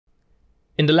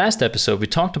In the last episode, we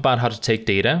talked about how to take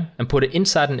data and put it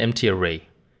inside an empty array.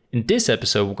 In this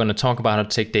episode, we're going to talk about how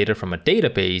to take data from a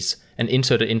database and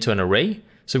insert it into an array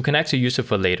so we can actually use it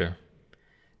for later.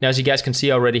 Now, as you guys can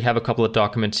see, I already have a couple of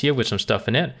documents here with some stuff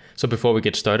in it. So before we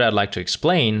get started, I'd like to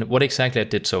explain what exactly I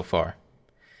did so far.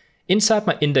 Inside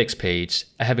my index page,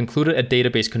 I have included a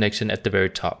database connection at the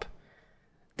very top.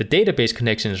 The database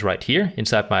connection is right here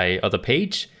inside my other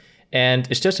page, and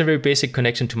it's just a very basic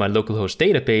connection to my localhost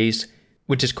database,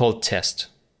 which is called test.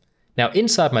 Now,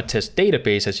 inside my test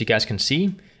database, as you guys can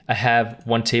see, I have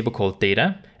one table called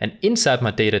data, and inside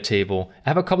my data table, I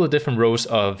have a couple of different rows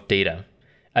of data.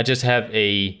 I just have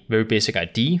a very basic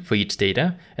ID for each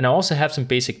data, and I also have some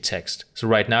basic text. So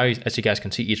right now, as you guys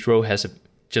can see, each row has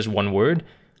just one word.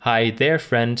 Hi there,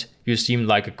 friend, you seem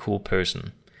like a cool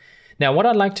person. Now, what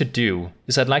I'd like to do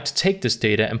is I'd like to take this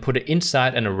data and put it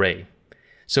inside an array.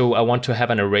 So I want to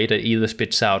have an array that either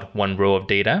spits out one row of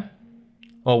data,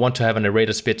 or I want to have an array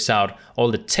that spits out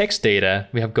all the text data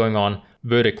we have going on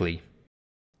vertically.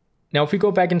 Now, if we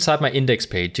go back inside my index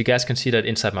page, you guys can see that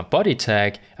inside my body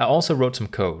tag, I also wrote some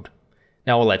code.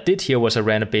 Now, all I did here was I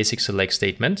ran a basic select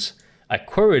statement. I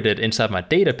queried it inside my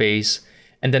database,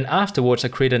 and then afterwards I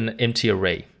created an empty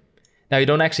array. Now, you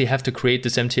don't actually have to create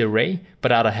this empty array,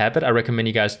 but out of habit, I recommend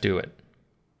you guys do it.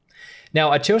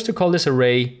 Now, I chose to call this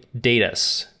array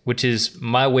datas, which is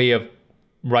my way of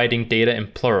writing data in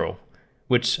plural,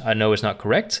 which I know is not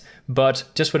correct, but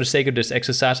just for the sake of this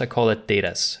exercise, I call it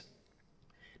datas.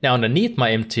 Now, underneath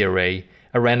my empty array,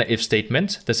 I ran an if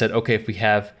statement that said, okay, if we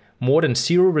have more than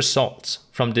 0 results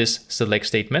from this select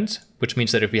statement, which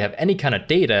means that if we have any kind of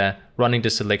data running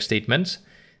this select statement,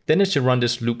 then it should run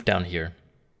this loop down here.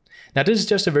 Now, this is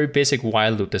just a very basic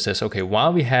while loop that says, okay,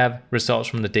 while we have results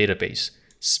from the database,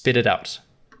 spit it out,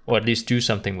 or at least do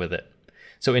something with it.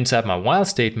 So inside my while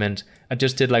statement, I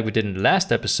just did like we did in the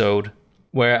last episode,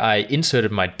 where I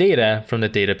inserted my data from the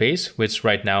database, which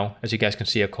right now, as you guys can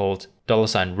see, are called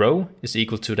 $row is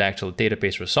equal to the actual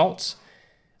database results.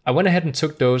 I went ahead and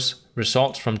took those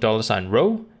results from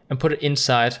 $row and put it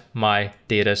inside my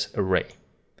datas array.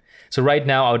 So right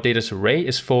now, our datas array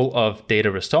is full of data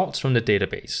results from the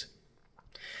database.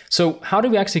 So how do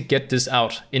we actually get this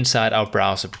out inside our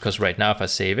browser? Because right now, if I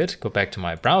save it, go back to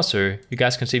my browser, you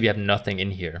guys can see we have nothing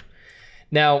in here.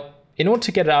 Now, in order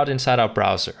to get it out inside our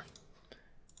browser,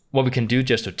 what we can do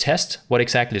just to test what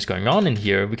exactly is going on in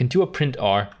here, we can do a print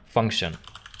r function.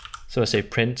 So I say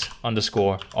print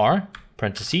underscore r,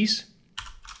 parentheses,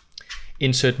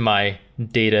 insert my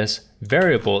data's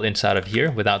variable inside of here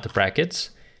without the brackets.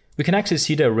 We can actually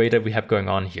see the array that we have going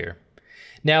on here.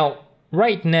 Now,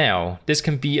 right now, this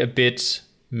can be a bit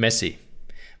messy,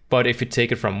 but if you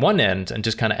take it from one end and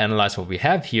just kind of analyze what we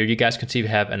have here, you guys can see we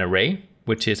have an array,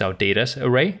 which is our data's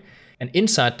array. And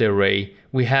inside the array,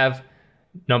 we have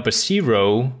number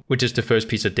 0, which is the first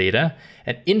piece of data.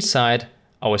 And inside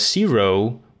our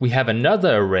 0, we have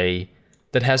another array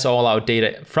that has all our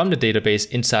data from the database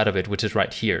inside of it, which is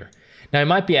right here. Now, you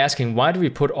might be asking, why do we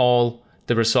put all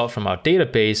the result from our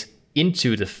database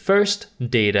into the first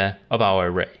data of our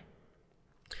array?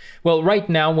 Well, right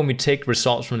now, when we take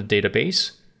results from the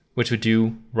database, which we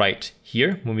do right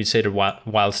here, when we say the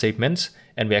while statement,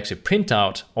 and we actually print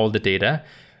out all the data,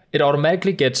 it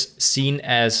automatically gets seen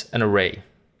as an array.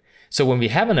 So when we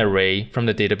have an array from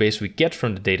the database, we get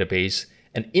from the database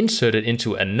and insert it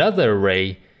into another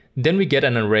array, then we get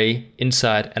an array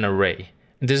inside an array.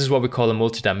 And this is what we call a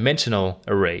multidimensional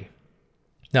array.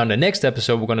 Now, in the next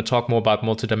episode, we're going to talk more about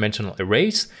multidimensional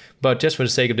arrays, but just for the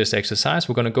sake of this exercise,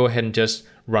 we're going to go ahead and just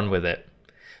run with it.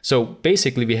 So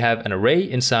basically, we have an array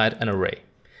inside an array.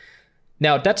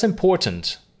 Now, that's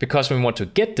important because when we want to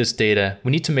get this data,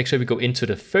 we need to make sure we go into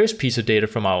the first piece of data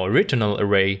from our original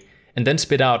array and then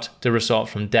spit out the result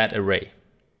from that array.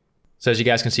 So as you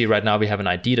guys can see right now, we have an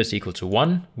ID that's equal to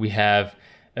 1. We have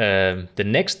the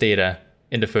next data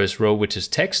in the first row, which is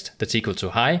text, that's equal to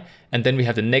hi. And then we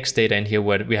have the next data in here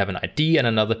where we have an ID and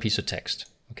another piece of text,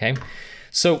 okay?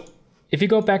 So if you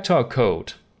go back to our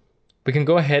code, we can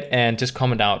go ahead and just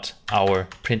comment out our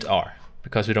print r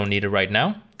because we don't need it right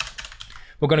now.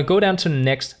 We're gonna go down to the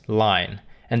next line.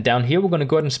 And down here, we're gonna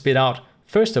go ahead and spit out,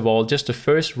 first of all, just the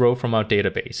first row from our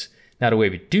database. Now, the way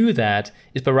we do that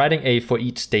is by writing a for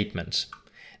each statement.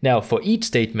 Now, for each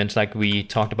statement, like we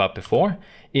talked about before,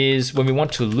 is when we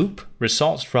want to loop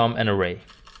results from an array.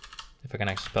 If I can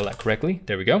actually spell that correctly,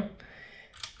 there we go.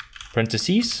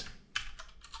 Parentheses,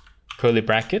 curly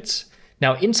brackets.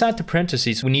 Now, inside the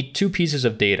parentheses, we need 2 pieces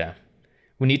of data.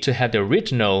 We need to have the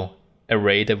original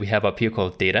array that we have up here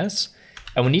called datas,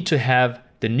 and we need to have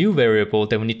the new variable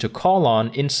that we need to call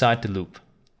on inside the loop.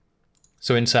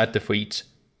 So inside the for each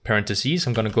parentheses,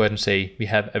 I'm going to go ahead and say we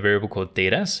have a variable called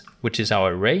datas, which is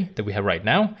our array that we have right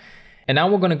now. And now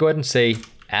we're going to go ahead and say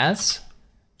as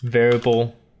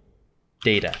variable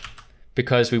data,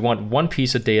 because we want one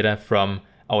piece of data from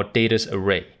our datas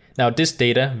array. Now this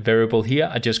data variable here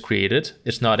I just created.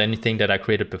 It's not anything that I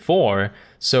created before.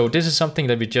 So this is something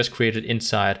that we just created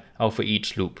inside our for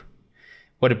each loop.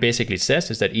 What it basically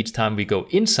says is that each time we go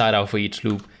inside our for each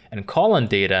loop and call on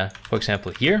data, for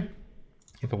example here,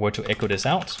 if I were to echo this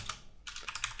out,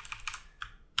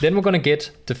 then we're going to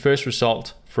get the first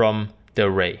result from the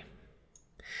array.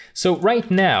 So right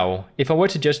now, if I were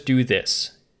to just do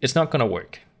this, it's not going to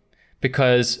work,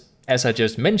 because as I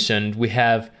just mentioned, we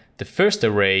have the first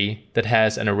array that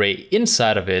has an array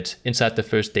inside of it, inside the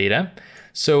first data.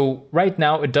 So right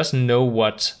now it doesn't know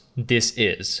what this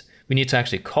is. We need to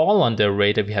actually call on the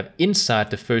array that we have inside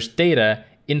the first data,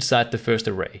 inside the first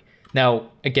array.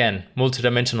 Now, again,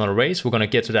 multidimensional arrays, we're going to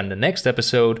get to that in the next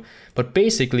episode, but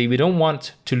basically we don't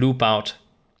want to loop out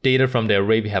data from the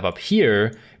array we have up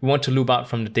here. We want to loop out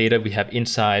from the data we have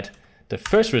inside the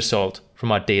first result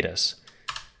from our datas.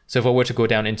 So if I were to go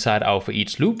down inside our for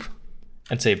each loop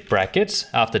and say brackets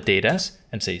after datas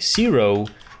and say 0,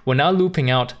 we're now looping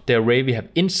out the array we have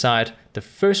inside the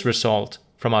first result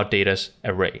from our datas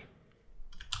array.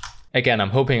 Again, I'm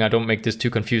hoping I don't make this too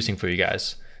confusing for you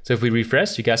guys. So if we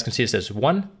refresh, you guys can see it says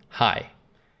 1 hi,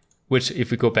 which if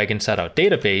we go back inside our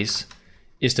database,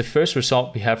 is the first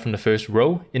result we have from the first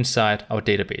row inside our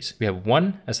database. We have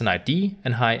 1 as an ID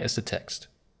and hi as the text.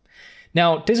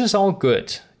 Now, this is all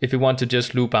good if we want to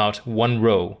just loop out one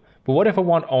row. But what if I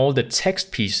want all the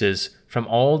text pieces from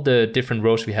all the different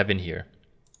rows we have in here?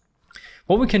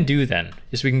 What we can do then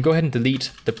is we can go ahead and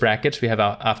delete the brackets we have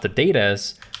after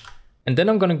datas. And then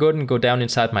I'm going to go ahead and go down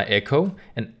inside my echo.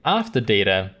 And after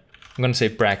data, I'm going to say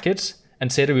brackets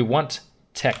and say that we want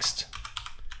text,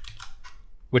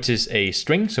 which is a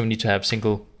string. So we need to have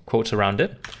single quotes around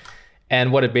it.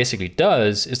 And what it basically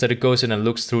does is that it goes in and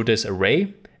looks through this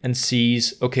array and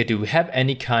sees, okay, do we have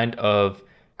any kind of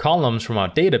columns from our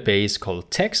database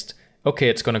called text? Okay,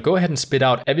 it's going to go ahead and spit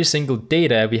out every single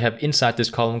data we have inside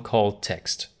this column called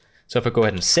text. So if I go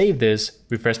ahead and save this,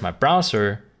 refresh my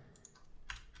browser,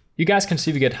 you guys can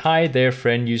see we get, hi there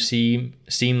friend, you seem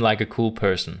like a cool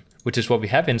person, which is what we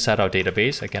have inside our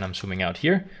database. Again, I'm zooming out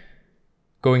here,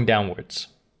 going downwards.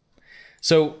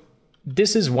 So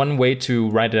this is one way to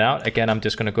write it out. Again, I'm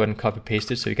just going to go ahead and copy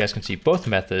paste it so you guys can see both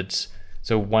methods.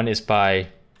 So one is by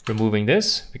removing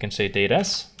this, we can say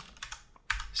datas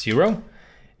 0.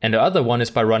 And the other one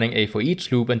is by running a for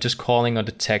each loop and just calling on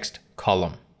the text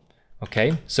column.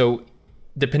 Okay, so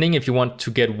depending if you want to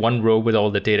get one row with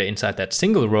all the data inside that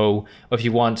single row, or if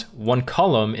you want one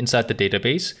column inside the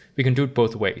database, we can do it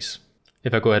both ways.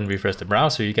 If I go ahead and refresh the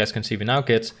browser, you guys can see we now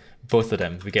get both of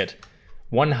them. We get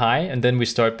one hi, and then we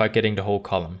start by getting the whole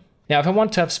column. Now, if I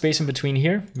want to have space in between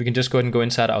here, we can just go ahead and go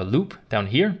inside our loop down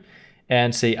here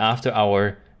and say after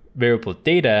our variable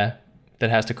data that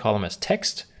has the column as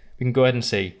text, we can go ahead and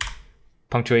say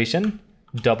punctuation,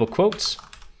 double quotes,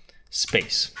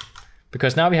 space.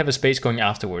 Because now we have a space going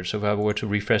afterwards. So if I were to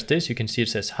refresh this, you can see it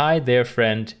says, hi there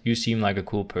friend, you seem like a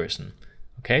cool person.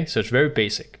 Okay, so it's very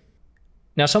basic.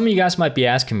 Now some of you guys might be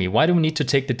asking me, why do we need to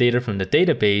take the data from the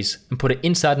database and put it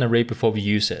inside an array before we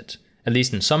use it? At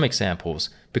least in some examples,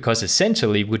 because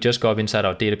essentially we just go up inside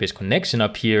our database connection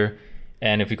up here.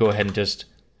 And if we go ahead and just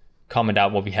comment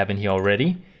out what we have in here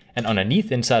already, and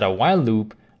underneath inside our while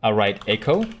loop, I'll write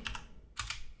echo,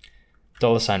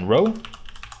 $row,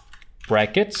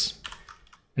 brackets,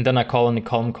 and then I call in the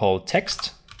column called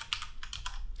text,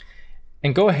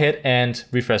 and go ahead and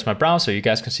refresh my browser. You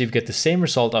guys can see we get the same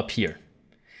result up here.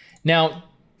 Now,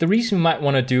 the reason we might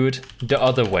want to do it the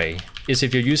other way is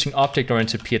if you're using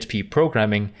object-oriented PHP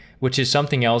programming, which is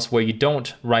something else where you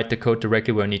don't write the code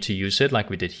directly where you need to use it, like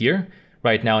we did here.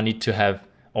 Right now I need to have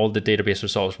all the database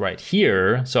results right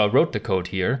here, so I wrote the code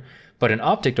here. But in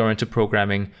object-oriented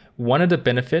programming, one of the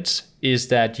benefits is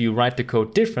that you write the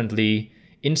code differently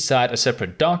inside a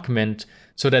separate document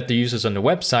so that the users on the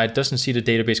website doesn't see the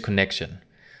database connection.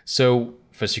 So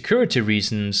for security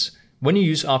reasons, when you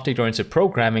use object-oriented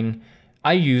programming,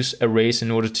 I use arrays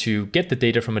in order to get the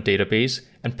data from a database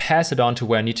and pass it on to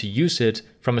where I need to use it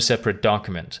from a separate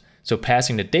document. So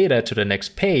passing the data to the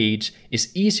next page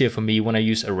is easier for me when I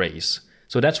use arrays.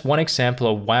 So that's one example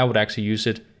of why I would actually use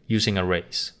it using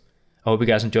arrays. I hope you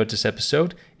guys enjoyed this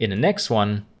episode. In the next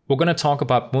one, we're going to talk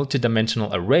about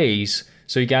multidimensional arrays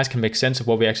so you guys can make sense of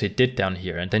what we actually did down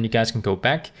here. And then you guys can go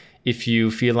back if you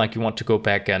feel like you want to go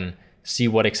back and see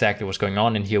what exactly was going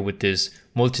on in here with this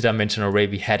multidimensional array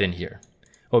we had in here.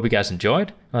 Hope you guys enjoyed,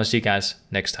 and I'll see you guys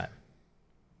next time.